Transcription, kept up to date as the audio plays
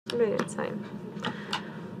Video time.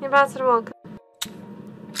 Ambassador, welcome.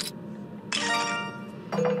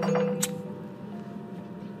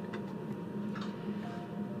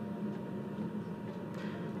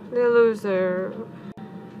 The loser.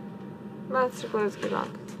 Master close, good luck.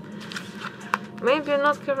 Maybe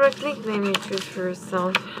not correct nickname you choose for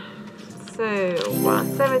yourself. So,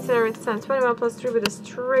 17%, 21 plus 3 with a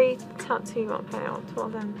straight tattoo payout. Well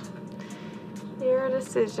done. Your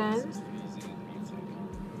decision.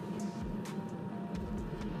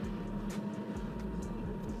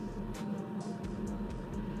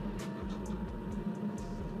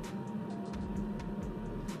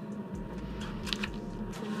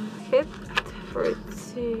 Hit for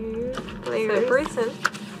 2 players. So, reason.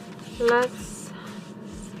 Let's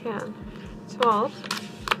scan. 12.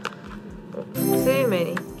 Too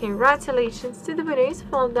many. Congratulations to the winners.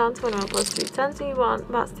 Fall down 21 plus 3. 10-1.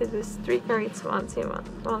 Busted with 3 cards.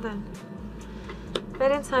 1-1. Well done.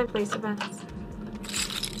 Bet in time, place your bets.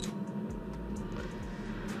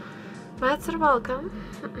 Bets are welcome.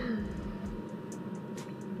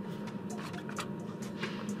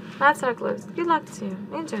 Bets are closed. Good luck to you.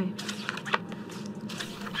 Enjoy.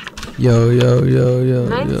 Yo.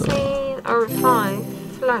 19 or 5.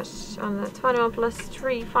 Flush on the 21 plus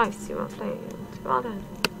 3. 5-1 played. Well done.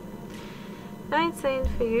 19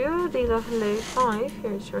 for you. Deal of low 5.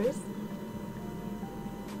 Your choice.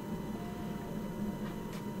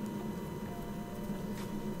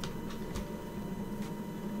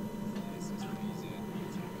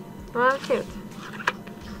 Well, cute.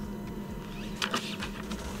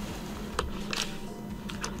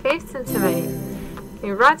 Fifth and 20.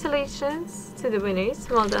 Congratulations to the winners.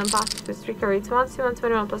 Well done. Basket with 3 cards. 1-1,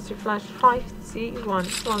 21 plus 3 flash.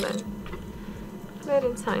 5-1. Well done. Right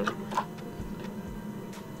in time.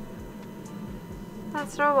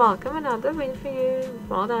 That's all. Welcome. Another win for you.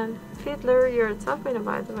 Well done. Fiddler, you're a top winner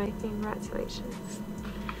by the way. Congratulations.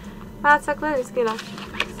 That's a close. Good luck.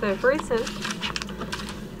 So, for instance,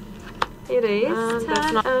 it is.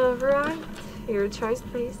 That's not right. Your choice,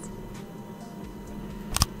 please.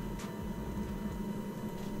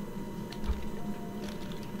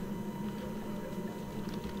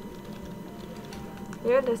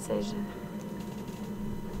 Your decision.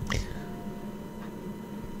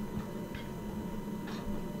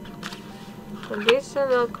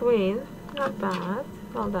 Additional queen. Not bad.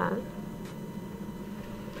 Well done.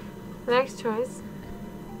 Next choice.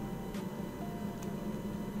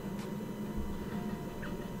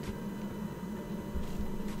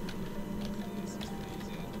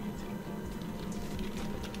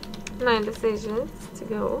 Nine decisions to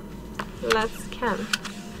go. Let's scan.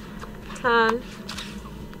 10.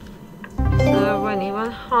 20,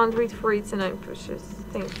 149 pushes.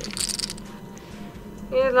 Thank you.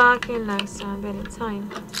 Good luck in next time, bet in time.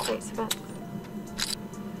 Place bet.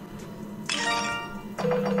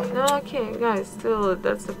 Okay, guys, still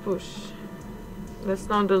that's a push. That's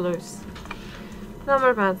not the lose. No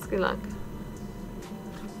more bets, good luck.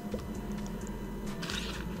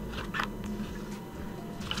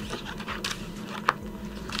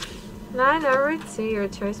 Nine over 2, your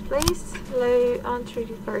choice, please. Low on 3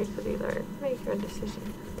 cards for dealer. Make your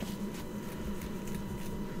decision.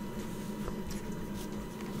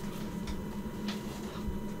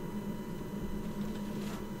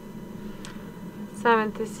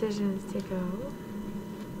 Seven decisions to go.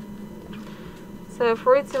 So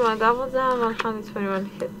 41 double down, 121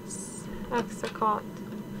 hits. Extra card.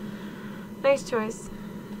 Next choice.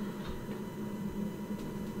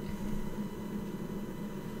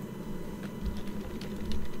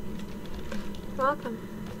 Welcome.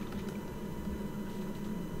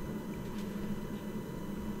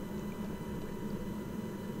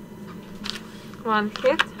 One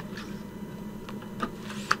hit.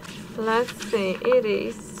 Let's see, it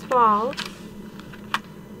is 12,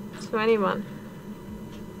 21.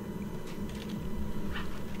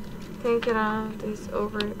 Think it out is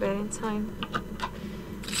over betting time.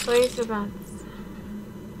 Place your bets.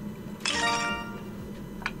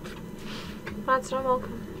 Bets are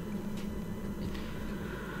welcome.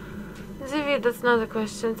 Zivi, that's not a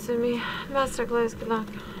question to me. Master close, good luck.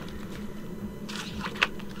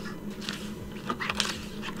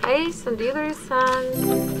 Ace on the other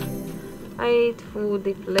side. 8 for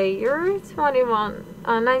the player. 21,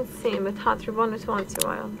 19 with hot 1 to 20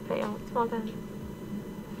 wild payout. Well done.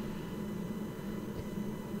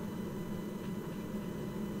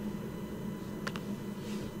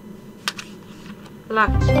 Luck.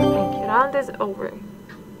 Thank you. Round is over.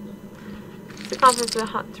 The conference with a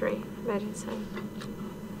hot 3. Very insane.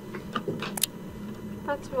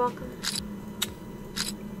 That's welcome.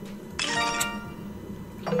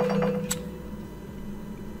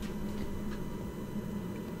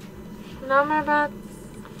 No more bets.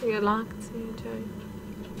 Good luck to you, Joey.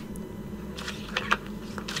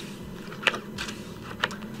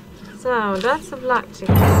 So that's a blackjack.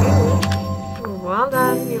 Well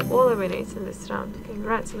done, you all eliminated in this round.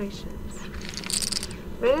 Congratulations.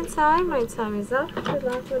 Waiting time, my time is up. Good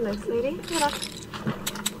luck with next lady. Good luck.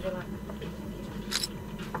 Good luck.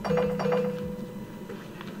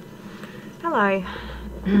 Hello.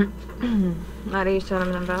 Ladies,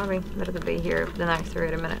 gentlemen, and Valerie. Better to be here for the next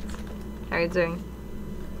 30 minutes. How are you doing?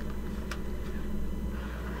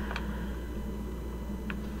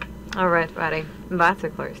 Alright, buddy. Bats are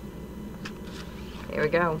closed. Here we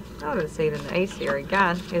go. Oh, let's see the ace here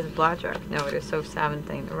again. Here's a blackjack. No, it is so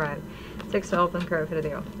 17. Right. 6 open card for the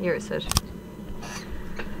deal. Your decision.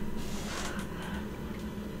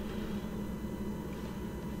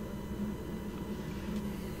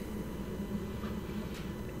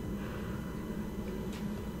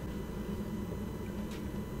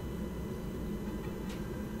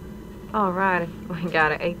 Alright, we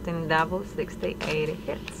got an 18 double, 60, 80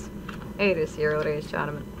 hits. 80 0, ladies and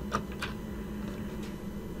gentlemen.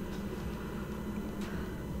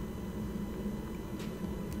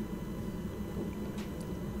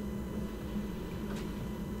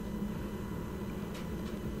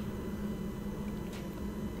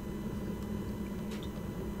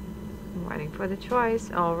 Waiting for the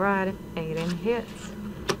choice. Alright, 18 hits.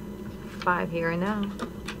 5 here and now.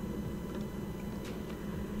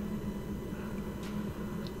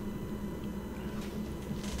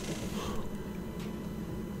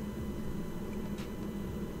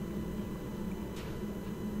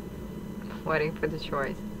 Waiting for the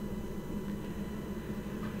choice.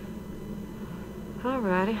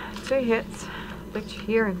 Alrighty, 2 hits. Which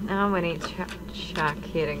here now we need check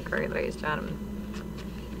hitting card, ladies and gentlemen.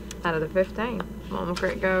 Out of the 15, one more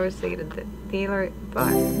crit goes, seated the dealer, but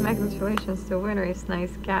congratulations to winner is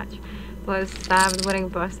nice catch. Plus 7 winning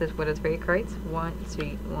busted with a 3 crates, 1, 2,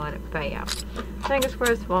 1 payout. Fingers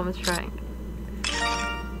crossed, one more trying.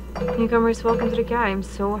 Newcomers, welcome to the game. I'm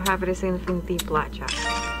so happy to see Infinity Blackjack.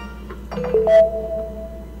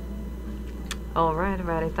 Alright,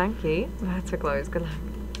 ready, thank you. That's a close, good luck.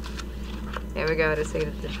 Here we go to see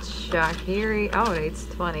the check here. Oh, it's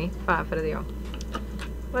 20, 5 for the deal.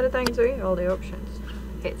 What a thing to all the options.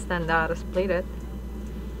 Hit stand out, split it.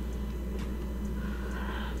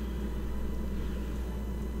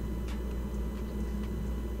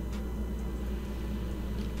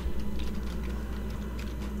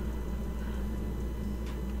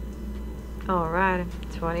 Alright,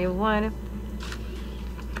 21.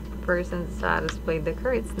 Person decided to split the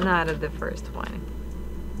card. It's not of the first one.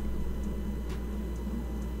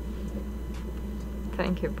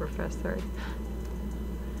 Thank you, Professor.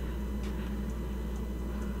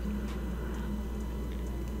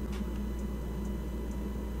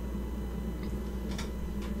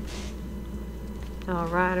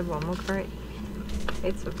 Alright, one more card.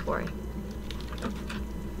 It's a 4.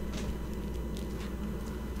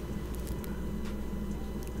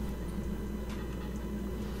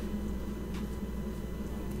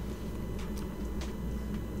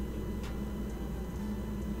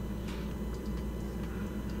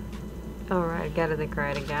 Alright, get the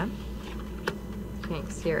card again.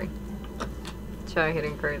 Thanks, Siri. Try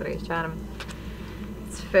hitting card, ladies and gentlemen.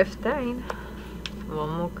 It's 15. One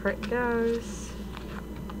more crit goes.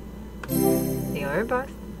 Dealer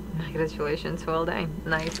bust. Congratulations, well done.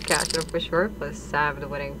 Nice catch up for sure. Plus 7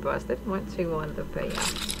 winning busted. 1, 2, 1 to pay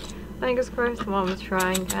out. Fingers crossed, one was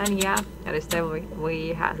trying. And yeah, at this table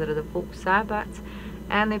we hazarded the full side bets.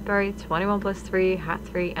 And they parried 21 plus 3, had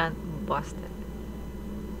 3, and busted.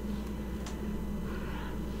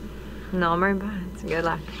 No more bets. Good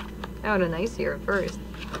luck. Oh, the nice here first.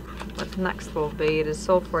 What next will be the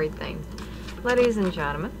software thing. Ladies and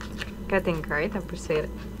gentlemen, getting card and proceed.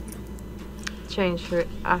 Change it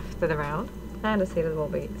after the round. And the seated will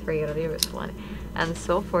be 3 out of the US one. And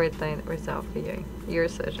software thing result for you. Your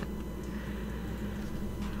decision.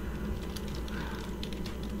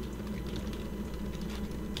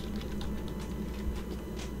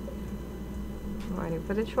 Waiting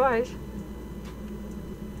for the choice.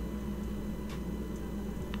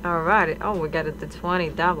 Alright, oh, we got it the 20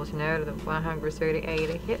 doubles, you know, the 130,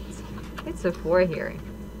 80 hits. It's a 4 here.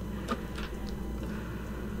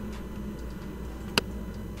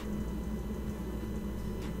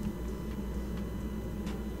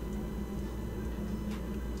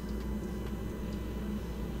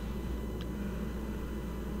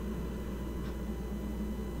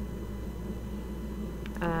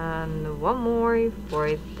 And one more,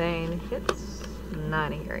 14 hits,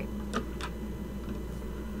 90 here.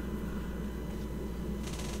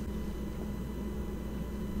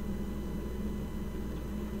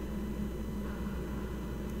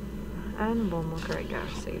 And one more great go.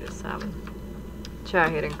 Suited 7.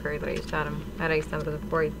 Shahid and Curry, ladies and gentlemen. At ace number the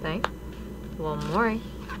 4th thing. One more.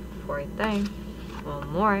 4th thing. One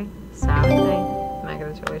more. 7th thing.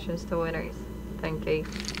 Congratulations to winners. Thank you.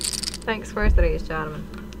 Thanks first, ladies and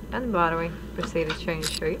gentlemen. And by the way, proceed to change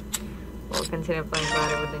street. We'll continue playing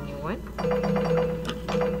body with the new one.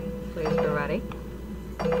 Please be ready.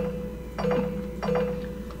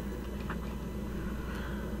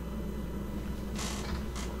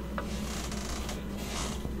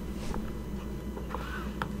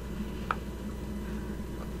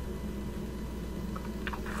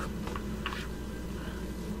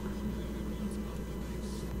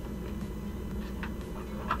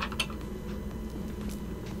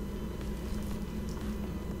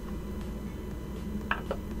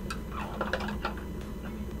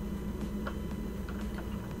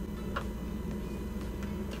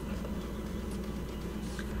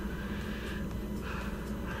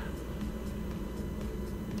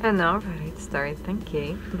 And now ready to start. Thank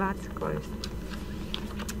you. That's closed.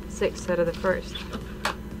 6 out of the first.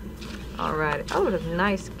 Alright. Oh, that's a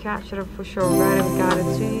nice catch up for sure. Right, we got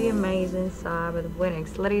it. 2 amazing Sabbath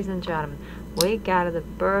winnings. Ladies and gentlemen, we got the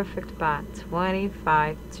perfect bet.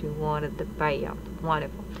 25-1 at the payout.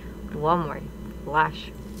 Wonderful. One more.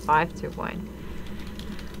 Flash. 5-1.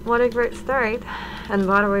 What a great start. And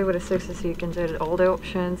by the way, with a success you can do all the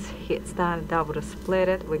options, hit stand, double to split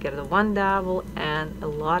it. We get the 1 double and a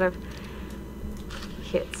lot of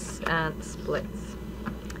hits and splits.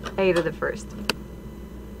 8 of the first.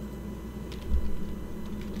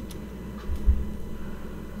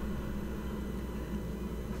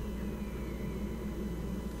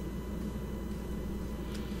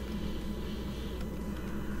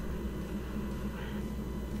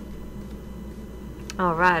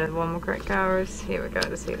 Alright, and one more great hours. Here we go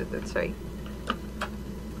to see the 3.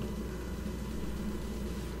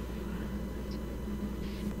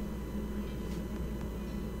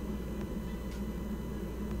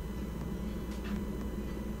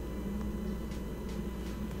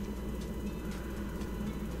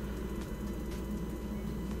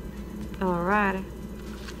 Alright.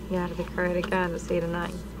 You have to create again to see the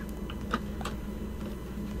 9.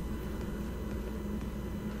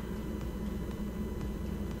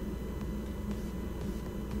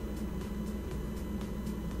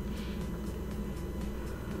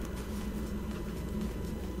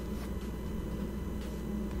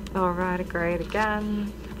 Alright, great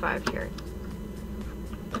again. 5 here.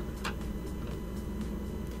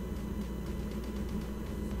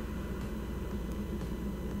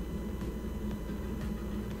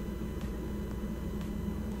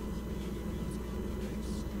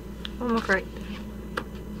 One more great.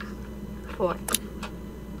 4.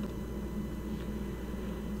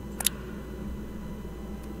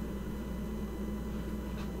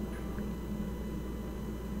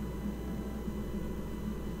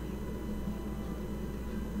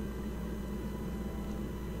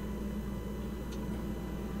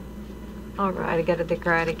 Alright, I gotta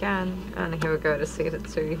decorate again. And here we go to see the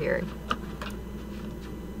 2 here.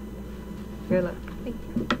 Good luck.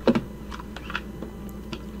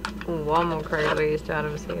 One more card, ladies and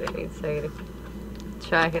gentlemen, see the 880.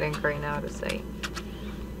 Check it and green now to see.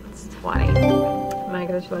 It's 20.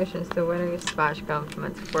 Congratulations to the winner. Splash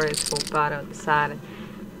compliments for his full bottom on the side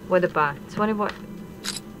with the back. 21.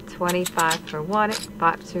 25 for 1.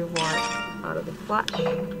 5-1 out of the flash.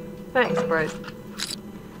 Thanks, bros.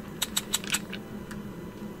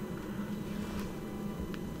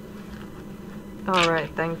 Alright,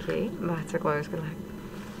 thank you. That's a close. Good luck.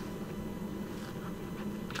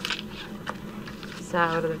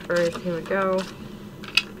 7 of the first. Here we go.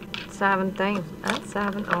 17 and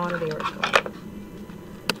 7 on the original.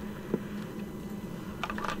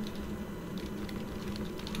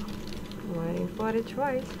 Waiting for the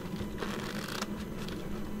choice.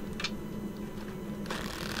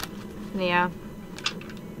 Yeah.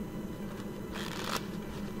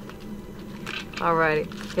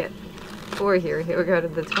 Alrighty, hit 4 here. Here we go to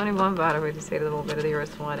the 21 bottom. We just see a little bit of the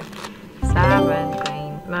first one. 17.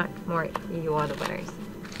 Mac, more, you are the winners.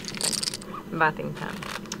 Batting time.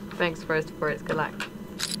 Thanks for support. Good luck.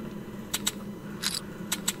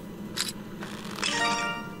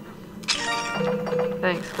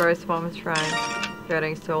 Thanks for a moment trying.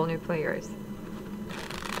 Getting to all new players.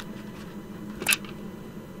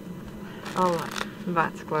 Alright,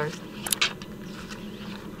 that's closed.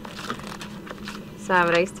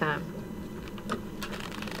 7 ace time.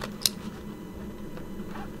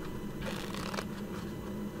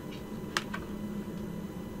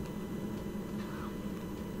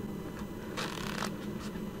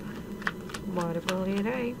 What a brilliant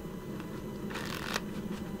day.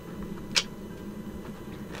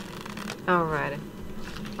 Alrighty.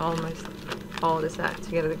 Almost all this out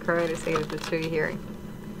to get the correct state of the 2 here.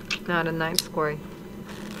 Now the 9th square.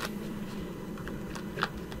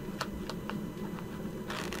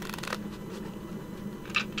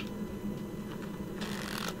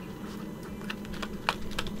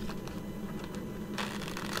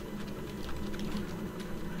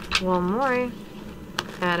 One more.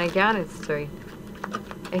 And again it's 3.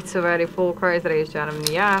 It's already full cards, ladies and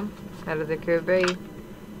gentlemen. Yeah, there could be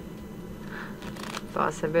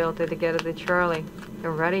possibility to get it to Charlie.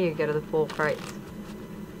 Already you get it the full cards.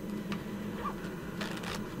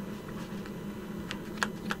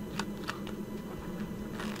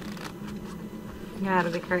 Out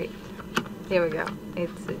of the crate. Here we go.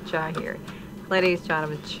 It's a Chai here. Ladies and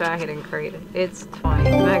gentlemen, Chai hidden crate. It's 20.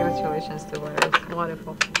 Congratulations to winners.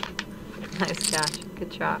 Wonderful. Nice cash.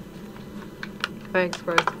 Good job. Thanks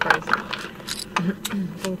for the price.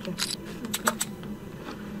 Thank you.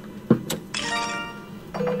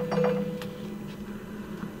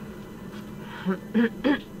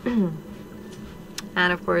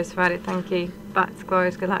 And of course, Friday, thank you. Bats,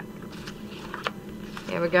 close, good luck.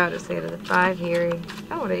 Here we go to see the 5 here.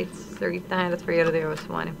 Oh, it's 3 down to 3 out of the other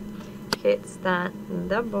one. Hits that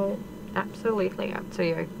double. Absolutely up to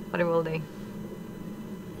you. What it will do.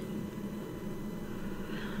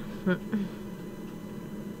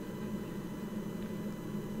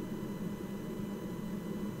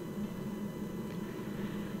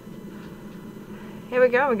 Here we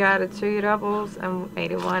go. We got a 2 doubles and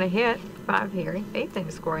 81 a hit. 5 here.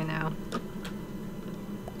 18 scoring now.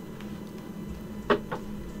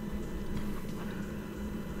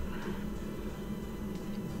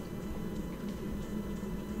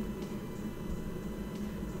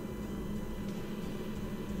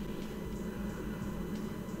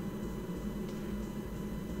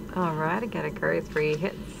 Alright, I got a curry, 3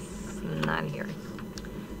 hits, 9 here.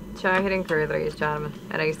 Try hitting curry, ladies and gentlemen.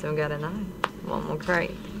 And I still got a 9. One more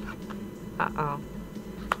crate. Uh-oh.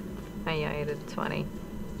 And yeah, I did 20.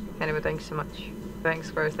 Anyway, thanks so much.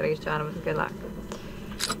 Thanks first, ladies and gentlemen. Good luck.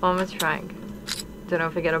 One more try. Do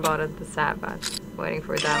not forget about it, the sad bat. Waiting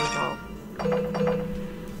for a damage roll.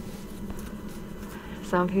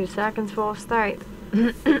 Some few seconds for start.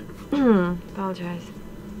 Apologize.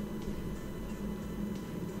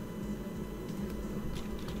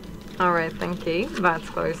 Alright, thank you. That's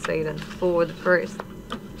close Satan for the first.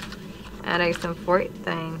 And I some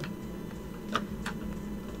 14.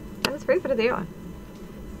 That's free for the deal.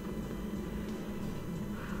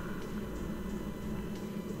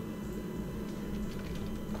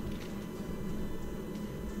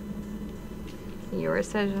 Your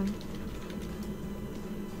decision.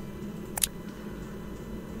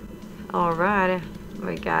 Alright,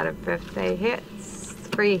 we got a 50 hits.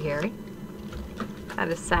 3 here. That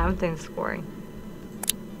is 17 scoring.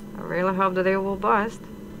 I really hope that it will bust.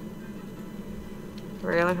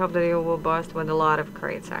 Really hope that it will bust with a lot of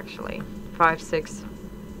crates actually. 5, 6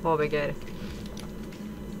 will be good.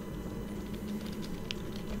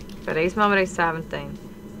 But ace moment is 17.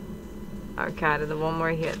 Okay, the one more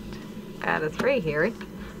hit. Add a 3 here.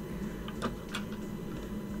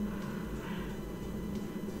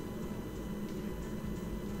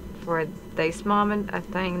 For this moment, I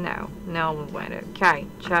think no. No one went. Okay,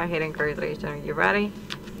 try hitting congratulations. Are you ready?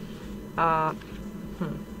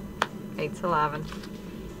 8's 11.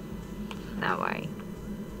 No way.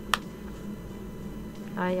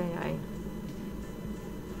 Ay, ay, ay.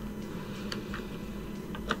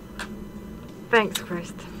 Thanks,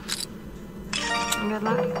 Chris. Good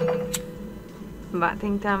luck.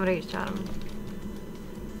 Batting time reach, gentlemen.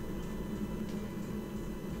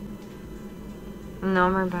 No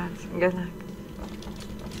more bats. Good luck.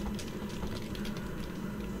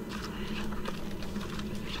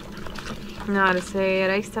 Now to say at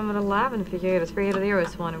ace 10 with 11 if you get a 3 out of the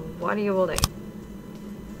Euros one, what do you will do?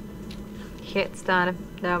 Hit stand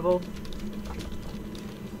double.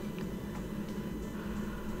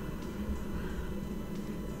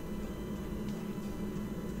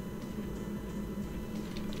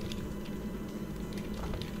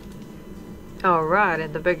 Alright,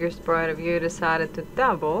 and the bigger spread of you decided to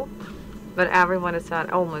double, but everyone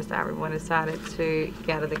decided, almost everyone decided to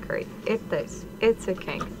get the crate. It is. It's a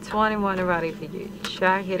king. 21 ready for you.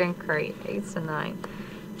 Check it and crate. 8's a 9.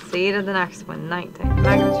 See you to the next one. 19.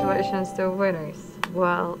 Congratulations to winners.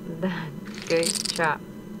 Well done. Good job.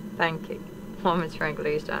 Thank you. One more drink,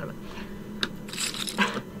 ladies and gentlemen.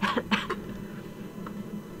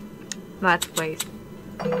 Match please.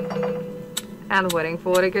 And waiting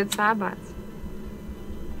for the good side bats.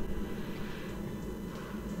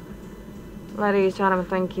 Ladies and gentlemen,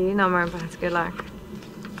 thank you. No more bats. Good luck.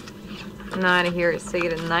 9 here is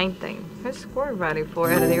seated 19. Who's scored ready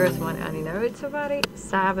for it? There's one, and you know it's already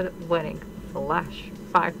 7 winning. Flash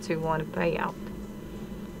 5-2-1 payout.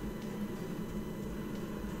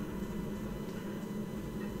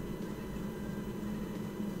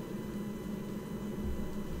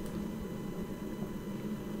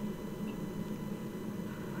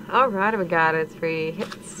 Alright, we got it. 3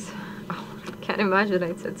 hits. Oh, I can't imagine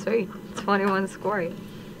it's a 2. 21 scoring.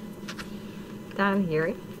 Down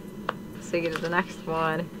here. See to the next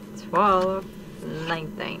one. 12,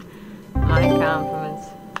 19. My compliments.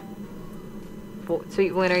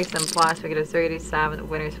 2 winners and plus we get a 37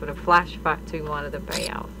 winners with a flash 5-2-1 of the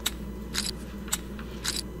payout.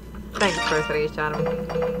 Thanks for today's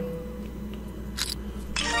gentlemen.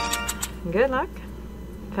 Good luck.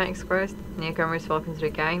 Thanks, Chris. Newcomers, welcome to the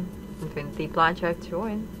game. Infinity Blackjack to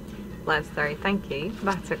win. Let's start. Thank you.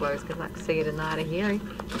 Back to close. Good luck. See you tonight here.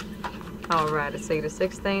 Alright, see you to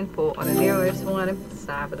 16. 4 on the nearest one.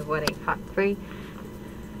 7 the winning. Hot 3.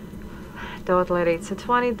 Dot lead 8 to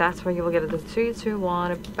 20. That's where you will get the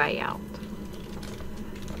 2-2-1 payout.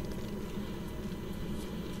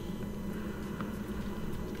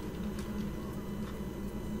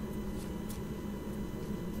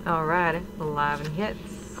 Alright, 11 hits.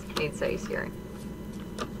 8 saves here.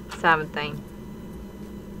 17.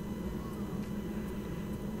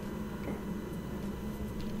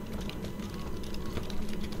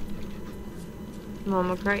 One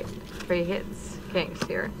more crate. 3 hits. Kings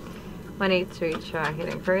here. 1 need to try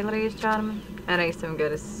hitting 3, ladies and gentlemen. And I still go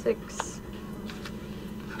to 6.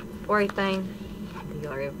 14.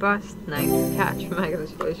 Dealer bust. Nice catch.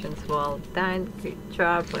 Congratulations. Well done. Good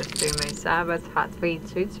job. Let's do my Sabbath. Hot 3,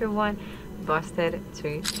 2-2-1. Busted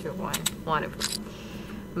 2-2-1. Wonderful.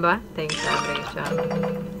 But thanks, ladies and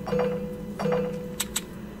gentlemen.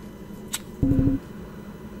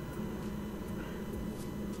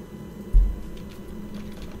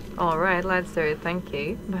 Alright, let's do it. Thank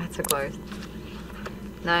you. That's a close.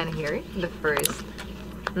 9 here. The first.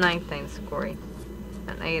 19 scoring.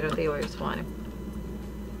 And 8 of the others one.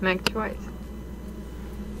 Make choice.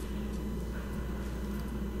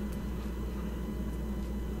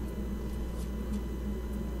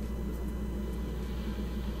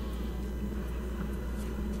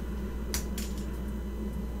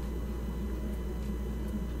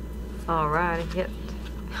 Alright, hit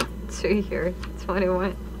 2 here.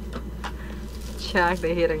 21. Check the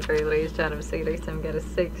hidden grade, ladies and gentlemen. See this time get a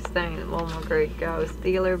 16. One more great go.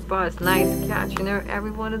 Stealer bust. Nice catch. You know,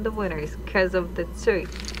 every one of the winners because of the 2.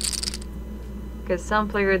 Because some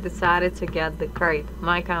player decided to get the crate.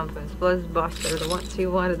 My confidence plus Buster, the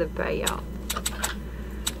 1-2-1 of the payout.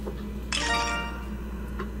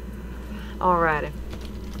 Alrighty.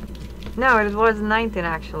 No, it was 19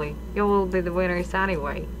 actually. You will be the winners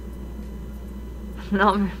anyway.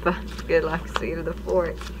 Number 5. Good luck. See to the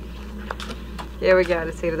 4. Here we go,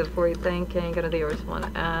 to see to the 4. Thinking, gonna do yours one.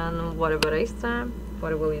 And what about this time?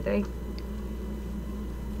 What will you do?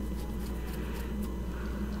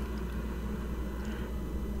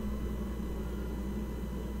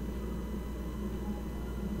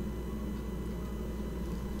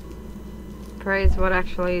 Praise what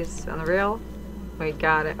actually is unreal. We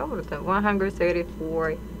got it. Oh, the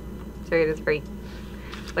 134, 33.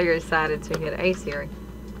 Player decided to hit ace here.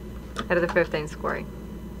 Out of the 15 scoring.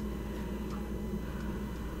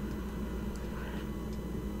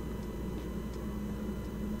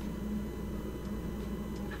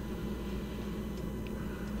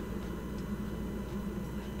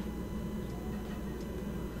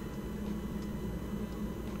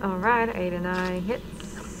 Alright, 8 and 9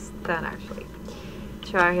 hits. Done actually.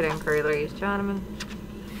 Try hitting crate, ladies and gentlemen.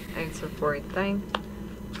 8 to 14.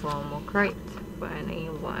 One more crate.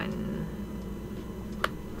 21.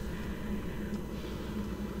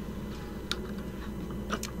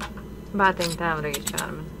 Batting time, ladies and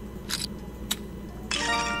gentlemen.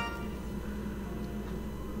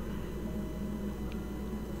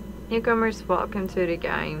 Newcomers, welcome to the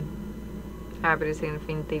game. Happy to see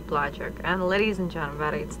Infinity Blackjack. And ladies and gentlemen,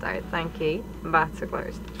 ready to start. Thank you. Bats are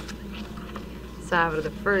closed. 7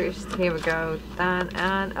 the first. Here we go. 10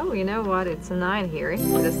 and oh, you know what? It's a 9 here.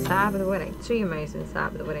 With a 7 winning. 2 amazing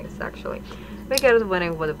 7 winnings actually. We get the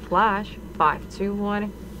winning with a flash.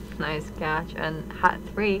 5-2-1. Nice catch. And hot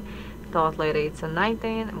 3. Thought later it's a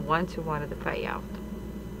 19. 1-2-1 of the payout.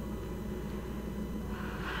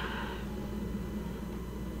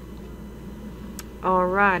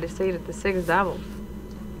 Alright, it's at the 6 double.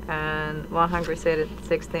 And 100 set at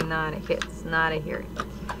 69 hits. Not a here.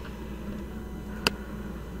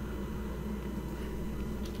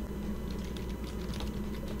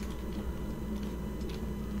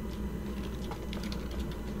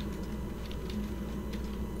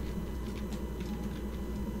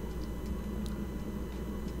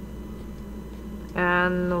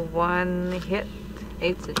 and one hit.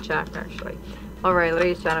 It's a check actually. Alright,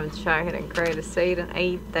 ladies and gentlemen, check it and create a seed and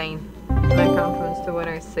 18. No confidence to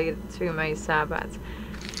winner seed 2 May Sabbats.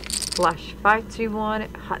 Flash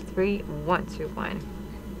 521, hot 3, 121.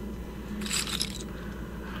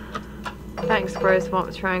 Thanks for a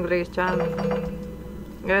swamp triangle, ladies and gentlemen.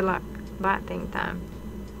 Good luck. Batting time.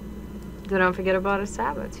 So don't forget about the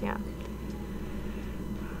Sabbats, yeah.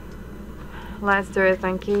 Let's do it,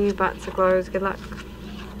 thank you. Bats are closed, good luck.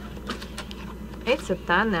 It's a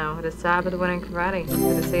 10 now. The Sabbath winning karate.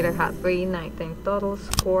 The Cedar hat 3, 19 total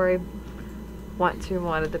score.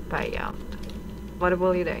 121 at the payout. What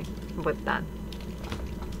will you do with 10?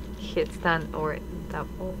 Hits 10 or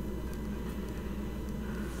double.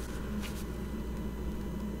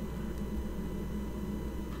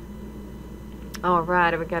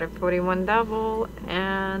 Alright, we got a 41 double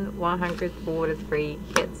and 143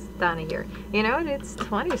 hits down here. You know what? It's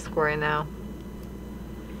 20 square now.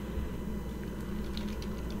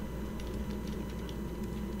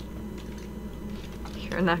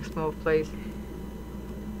 Your next move, please.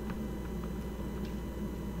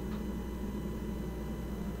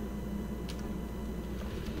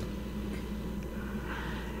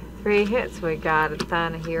 Three hits, we got it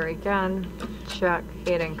done here again. Check,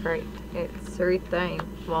 hit and crate. It's 13.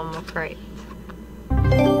 One more crate.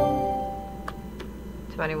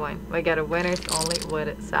 21. We got a winners only with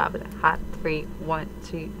it. Sabbath hot 3, 1,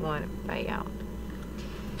 2, 1 payout.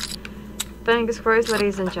 Fingers crossed,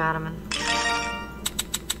 ladies and gentlemen.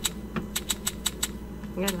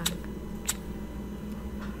 Good luck.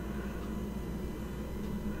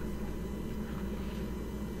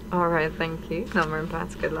 Alright, thank you. Number and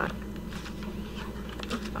pass, good luck.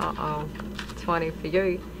 Uh-oh. 20 for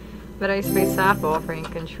you. But I space up offering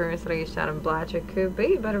insurance ladies and black it could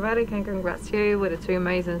be, but already can congrats you with the 2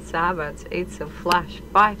 amazing Sabbats. It's a flash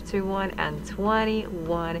 521 and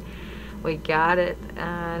 21. We got it,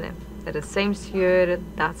 and at the same suit,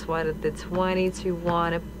 that's what the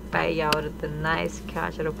 20-1 payout at the nice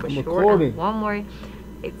catch at a push short. And one more.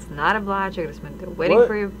 It's not a blackjack, it's meant they're waiting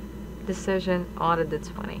for your decision on the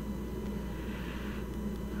 20.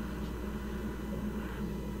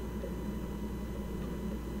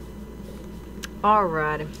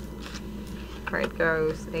 Alright. Right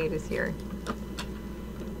goes. 8 is here.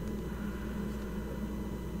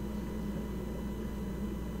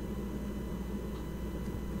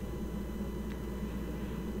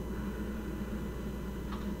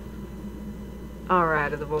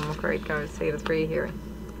 Alright, the one more crate goes. 8 to 3 here.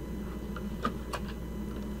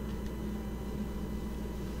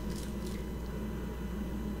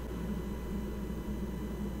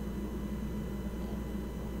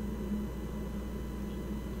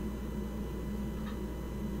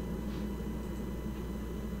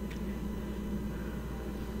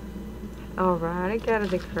 Alright, I got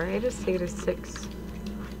the crate. It's 8 to 6.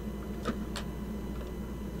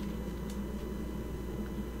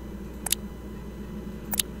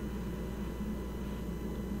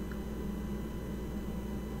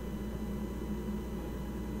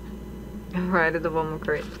 Alright, the one more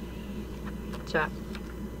crate. Check.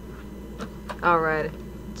 Alright,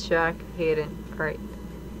 check, hidden, crate.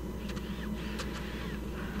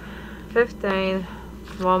 15,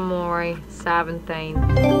 one more, 17.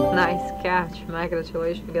 Nice catch.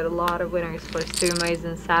 Congratulations, we got a lot of winners plus 2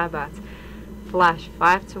 amazing Sabbats. Flash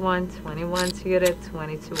 5-1, 21 to get it,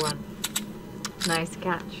 20-1. Nice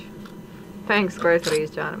catch. Thanks, guys, ladies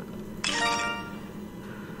and gentlemen.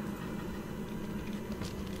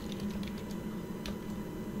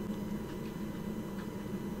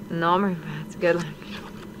 Number, that's good luck.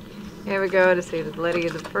 Here we go to see the lady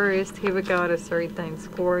of the first. Here we go to 13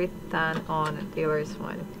 score, 10 on dealer's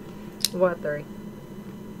one. What 3?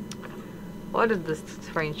 What is this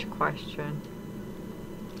strange question?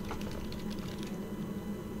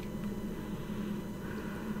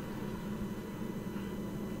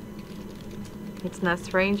 It's not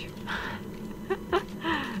strange.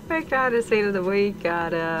 We got a seed of the week,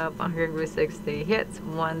 got 160 hits,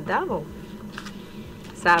 1 double.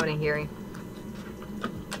 70 hearing.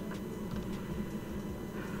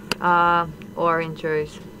 Orange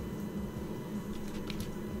juice.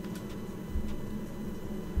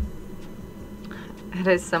 It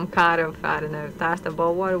is some kind of, I don't know, that's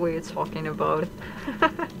about what were you talking about?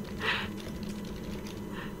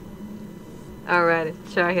 Alright,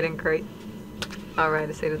 try hitting crate. Alright,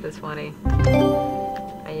 I see that this 20.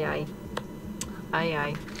 Aye aye. Aye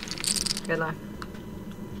aye. Good luck.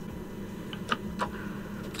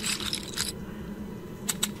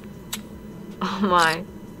 Oh my.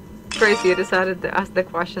 Chris, you decided to ask the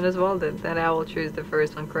question as well, then I will choose the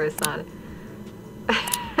first one Chris said.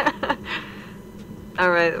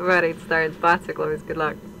 Alright, ready to start. Bats are closed. Good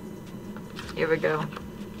luck. Here we go.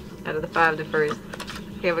 Out of the 5, the first.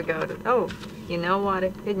 Here we go. Oh, you know what?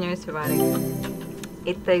 Good news, everybody.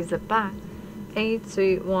 It takes a bat. 8,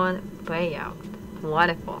 2, 1, payout.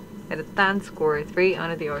 Wonderful. At a 10 score, 3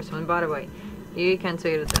 under the horse. One, by the way, you can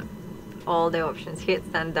tweet them. All the options. Hit,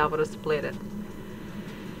 stand, double, to split it.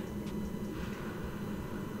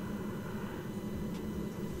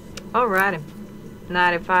 Alrighty.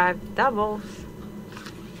 95 doubles.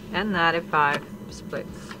 And 95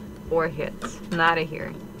 splits. Or hits. Not a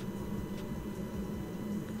here.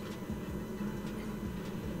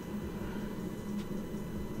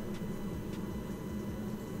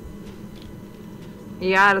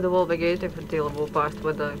 Yeah, out of the will be good if a dealable bust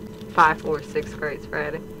with the 5 or 6 grades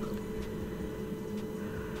ready.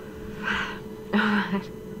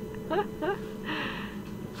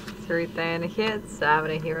 Three ten hits,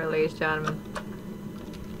 7 here, ladies and gentlemen.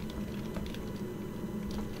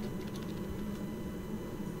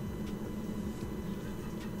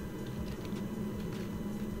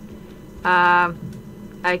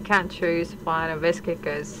 I can't choose wine or whiskey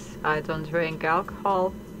because I don't drink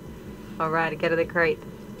alcohol. Alright, get the crate.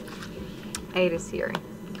 8 is here.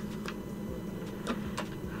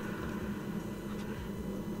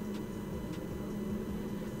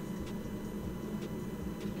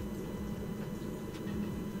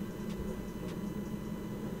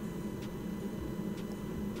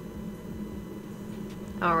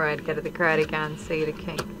 Alright, get the crate again, see the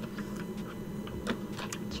king.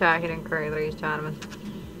 Check it in crate, ladies and gentlemen.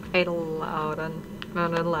 8, 11,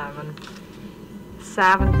 11.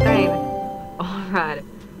 17. Alright.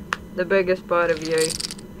 The biggest part of you.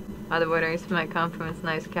 Other winners, my compliments,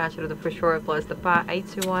 nice catch of the for sure, plus the pie. 8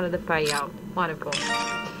 to 1 of the payout. Wonderful.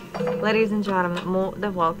 Ladies and gentlemen, more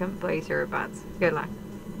than welcome. Place your bets. Good luck.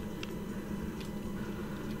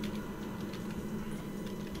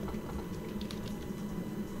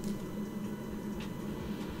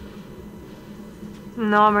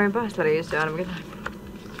 No more best, ladies and gentlemen. Good luck.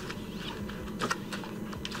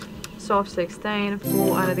 Soft 16,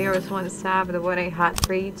 4 under the arrows, 1 to 7, the winning hot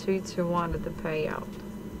 3, 2 to 1 at the payout.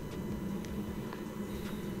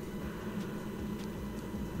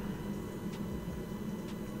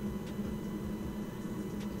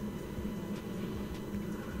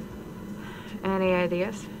 Any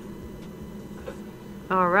ideas?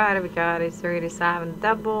 Alright, we got a 37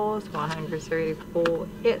 doubles, 134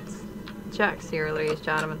 hits. Checks here, ladies and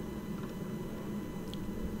gentlemen.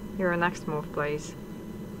 Your next move, please.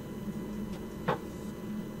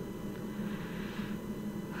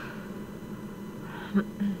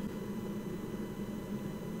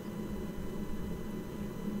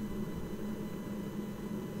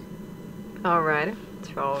 Alright,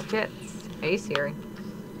 12 hits. Ace here.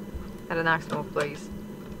 And the next move, please.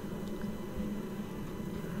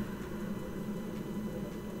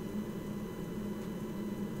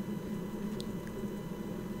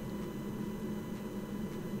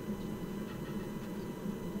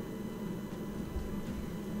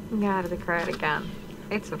 Got the card again.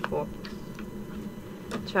 It's a 4.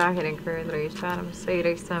 Check it and clear the race bottom. Say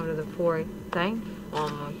next time to the 4 thing.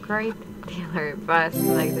 One more crate. Dealer best.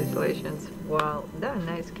 Congratulations. Well done.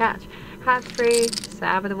 Nice catch. Hot 3.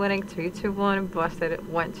 Sabbath winning. 3 to 1. Busted it.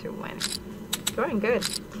 1 to win. Going good.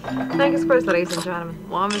 Thank you, first, ladies and gentlemen.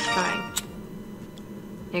 One is trying.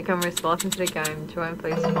 Newcomers, welcome to the game. Join,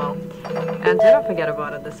 please, well. And do not forget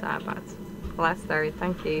about it, the Sabbaths. Last 30.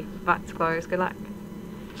 Thank you. Bats closed. Good luck.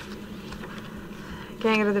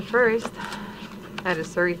 King of the first. That is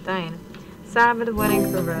 13. Sabbath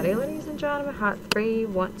winning for ready, ladies and gentlemen. Hot 3,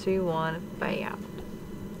 1, 2, 1, payout.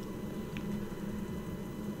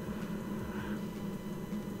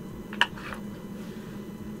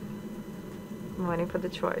 I'm waiting for the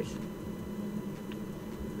choice.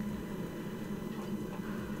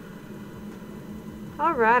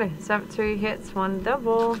 Alrighty, 72 hits, 1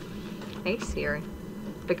 double. Ace here.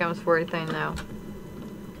 Becomes 14 now.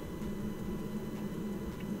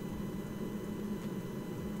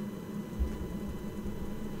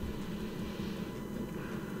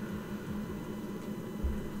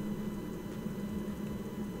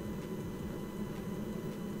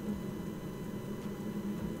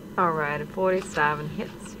 Alright, 47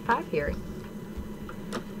 hits, 5 here.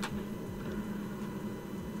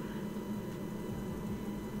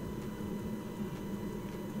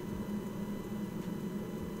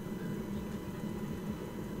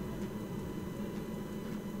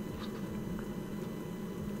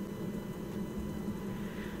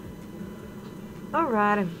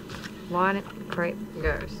 Alright, one crate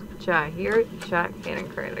goes. Check here, check, hidden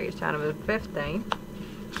crate, ladies and gentlemen, 15.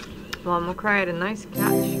 One more crate, a nice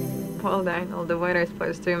catch. Paul down. All the winners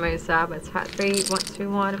plus 2 main sub. It's hat 3, 1, 2,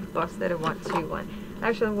 1, busted 1, 2, 1.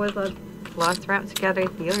 Actually, was the last round together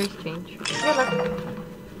at dealer exchange. Good luck.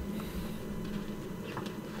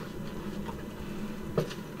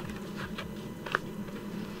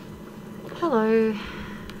 Hello.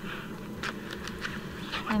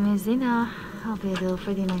 I'm Zina. I'll be a deal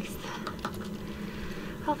for the next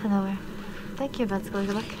half an hour. Thank you, but good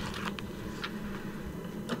luck.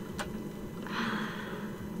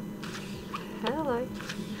 Hello.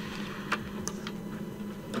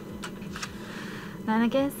 9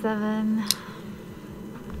 against 7.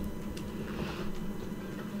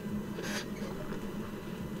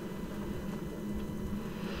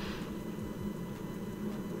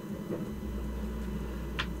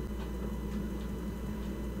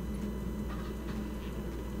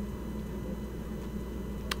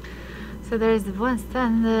 So there's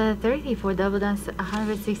 110, 34 double dance,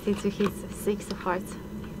 162 hits, 6 of hearts.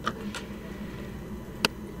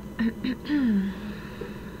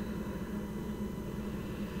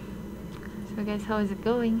 So guys, how is it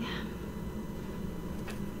going?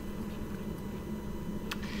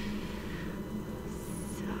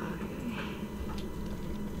 Sorry.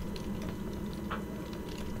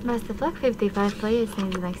 Best of luck, 55 players in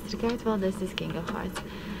the next card. Well, this is King of Hearts.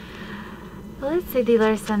 Let's see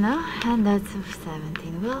dealers now, and that's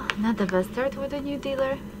 17. Well, not the best start with a new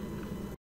dealer.